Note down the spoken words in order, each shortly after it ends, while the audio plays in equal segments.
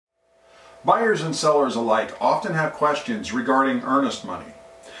Buyers and sellers alike often have questions regarding earnest money.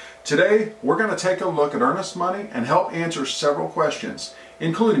 Today, we're going to take a look at earnest money and help answer several questions,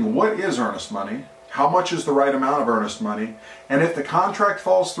 including what is earnest money, how much is the right amount of earnest money, and if the contract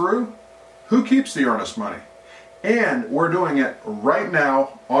falls through, who keeps the earnest money? And we're doing it right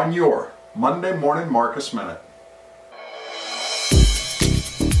now on your Monday Morning Markus Minute.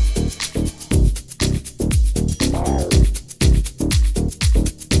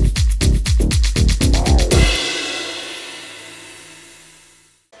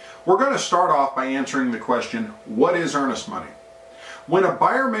 We're going to start off by answering the question, what is earnest money? When a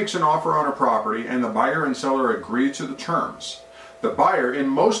buyer makes an offer on a property and the buyer and seller agree to the terms, the buyer, in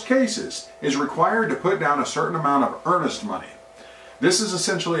most cases, is required to put down a certain amount of earnest money. This is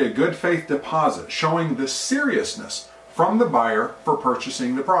essentially a good faith deposit showing the seriousness from the buyer for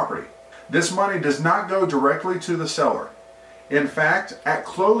purchasing the property. This money does not go directly to the seller. In fact, at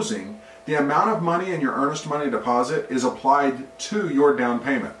closing, the amount of money in your earnest money deposit is applied to your down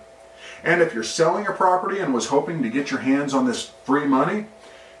payment. And if you're selling a property and was hoping to get your hands on this free money,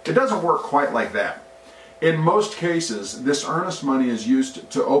 it doesn't work quite like that. In most cases, this earnest money is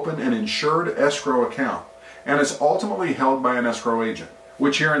used to open an insured escrow account and is ultimately held by an escrow agent,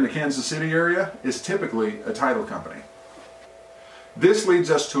 which here in the Kansas City area is typically a title company. This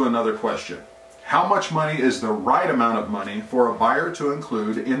leads us to another question. How much money is the right amount of money for a buyer to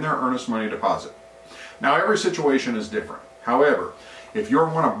include in their earnest money deposit? Now, every situation is different. However, if you're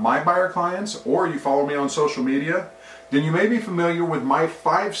one of my buyer clients or you follow me on social media, then you may be familiar with my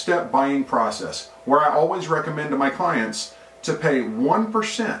 5-step buying process, where I always recommend to my clients to pay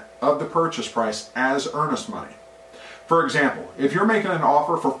 1% of the purchase price as earnest money. For example, if you're making an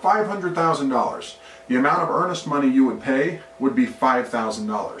offer for $500,000, the amount of earnest money you would pay would be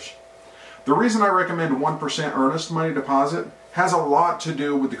 $5,000. The reason I recommend 1% earnest money deposit has a lot to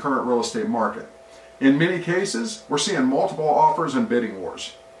do with the current real estate market. In many cases, we're seeing multiple offers and bidding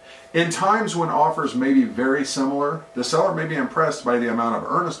wars. In times when offers may be very similar, the seller may be impressed by the amount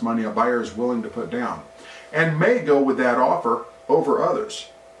of earnest money a buyer is willing to put down and may go with that offer over others.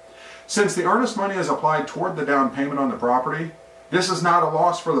 Since the earnest money is applied toward the down payment on the property, this is not a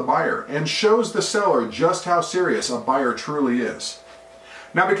loss for the buyer and shows the seller just how serious a buyer truly is.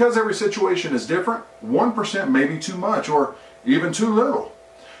 Now, because every situation is different, 1% may be too much or even too little.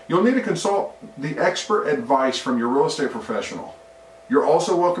 You'll need to consult the expert advice from your real estate professional. You're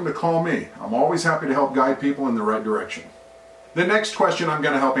also welcome to call me. I'm always happy to help guide people in the right direction. The next question I'm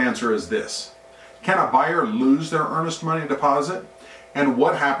going to help answer is this. Can a buyer lose their earnest money deposit? And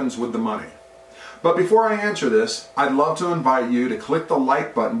what happens with the money? But before I answer this, I'd love to invite you to click the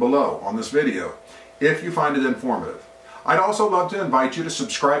like button below on this video if you find it informative. I'd also love to invite you to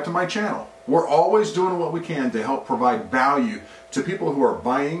subscribe to my channel. We're always doing what we can to help provide value to people who are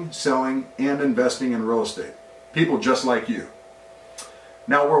buying, selling, and investing in real estate. People just like you.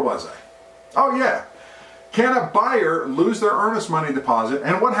 Now, where was I? Oh yeah. Can a buyer lose their earnest money deposit,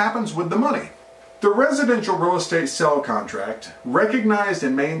 and what happens with the money? The Residential Real Estate Sale Contract, recognized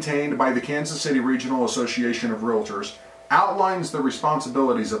and maintained by the Kansas City Regional Association of Realtors, outlines the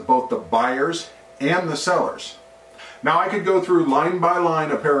responsibilities of both the buyers and the sellers. Now, I could go through line by line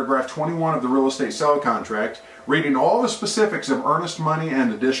of paragraph 21 of the Real Estate Sale Contract, reading all the specifics of earnest money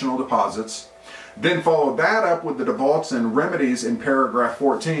and additional deposits, then follow that up with the defaults and remedies in paragraph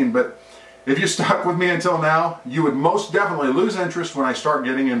 14, but if you stuck with me until now, you would most definitely lose interest when I start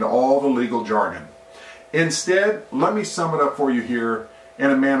getting into all the legal jargon. Instead, let me sum it up for you here in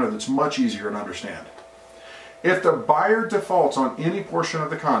a manner that's much easier to understand. If the buyer defaults on any portion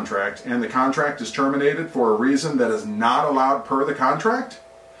of the contract and the contract is terminated for a reason that is not allowed per the contract,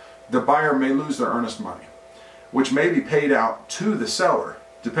 the buyer may lose their earnest money, which may be paid out to the seller,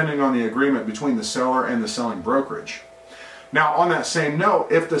 depending on the agreement between the seller and the selling brokerage. Now, on that same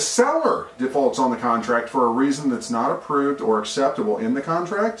note, if the seller defaults on the contract for a reason that's not approved or acceptable in the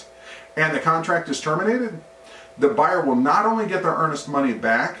contract, and the contract is terminated, the buyer will not only get their earnest money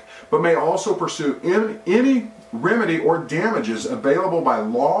back, but may also pursue any remedy or damages available by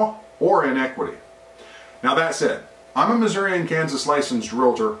law or in equity. Now, that said, I'm a Missouri and Kansas licensed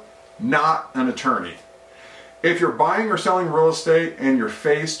realtor, not an attorney. If you're buying or selling real estate and you're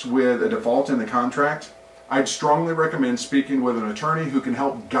faced with a default in the contract, I'd strongly recommend speaking with an attorney who can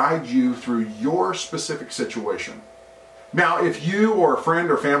help guide you through your specific situation. Now, if you or a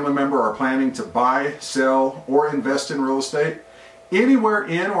friend or family member are planning to buy, sell, or invest in real estate anywhere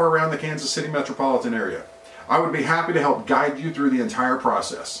in or around the Kansas City metropolitan area, I would be happy to help guide you through the entire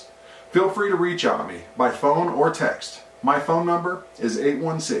process. Feel free to reach out to me by phone or text. My phone number is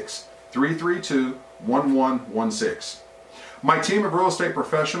 816-332-1116. My team of real estate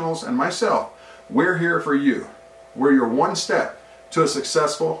professionals and myself, we're here for you. We're your one step to a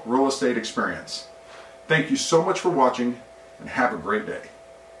successful real estate experience. Thank you so much for watching, and have a great day.